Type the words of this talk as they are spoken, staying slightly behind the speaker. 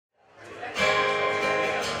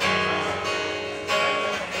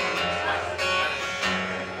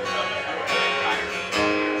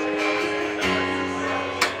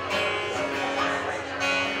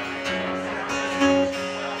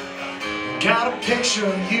got a picture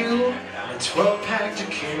of you in a 12-pack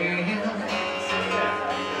decaying.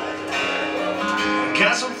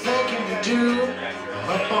 Got some thinking to do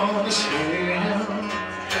up on this hill.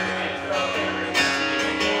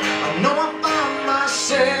 I know I found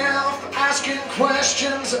myself asking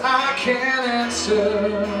questions I can't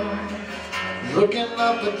answer, looking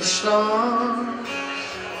up at the stars,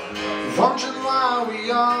 wondering why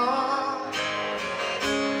we are.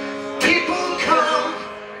 People come,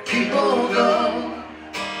 people go.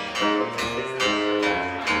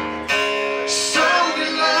 Some you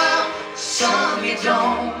love, some you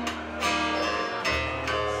don't.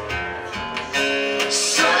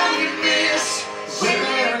 Some you miss when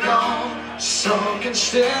they're gone. Some can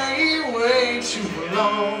stay way too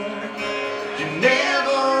long. You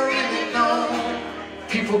never really know.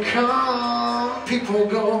 People come, people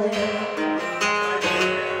go.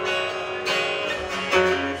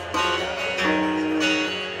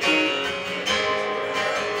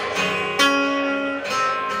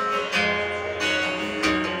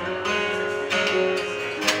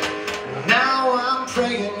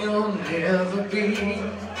 Praying you'll never be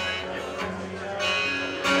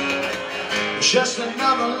just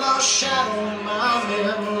another lost shadow in my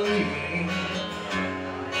memory.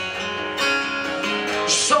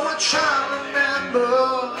 So I try to remember,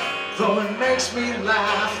 though it makes me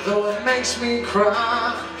laugh, though it makes me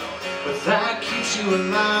cry, but that keeps you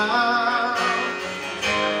alive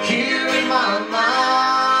here in my mind.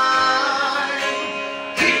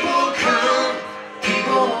 People come,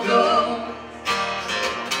 people go.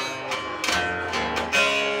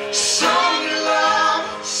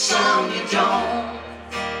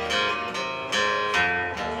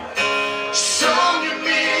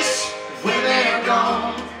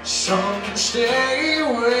 Some can stay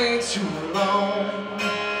way too long.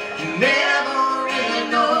 You never really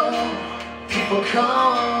know. People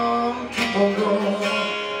come, people go.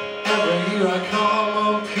 Every year I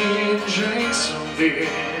come up here and drink some beer,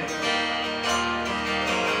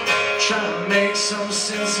 try to make some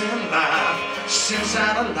sense in life. Sense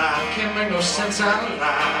out of life, can't make no sense out of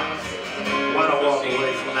life. Why don't I walk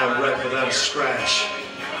away from that wreck without a scratch?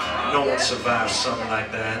 No one survives something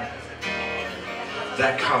like that.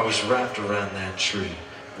 That car was wrapped around that tree.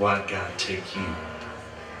 Why'd God take you,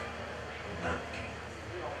 not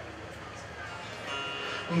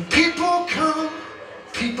me? People come,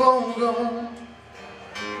 people go.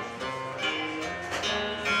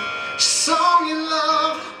 Some you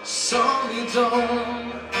love, some you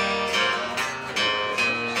don't.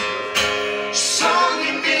 Some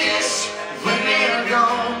you miss when they're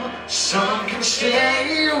gone. Some can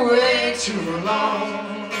stay way too long.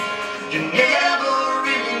 You never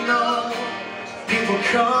really know. People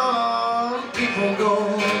come, people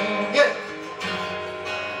go. Yeah.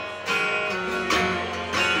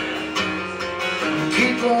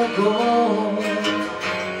 People go.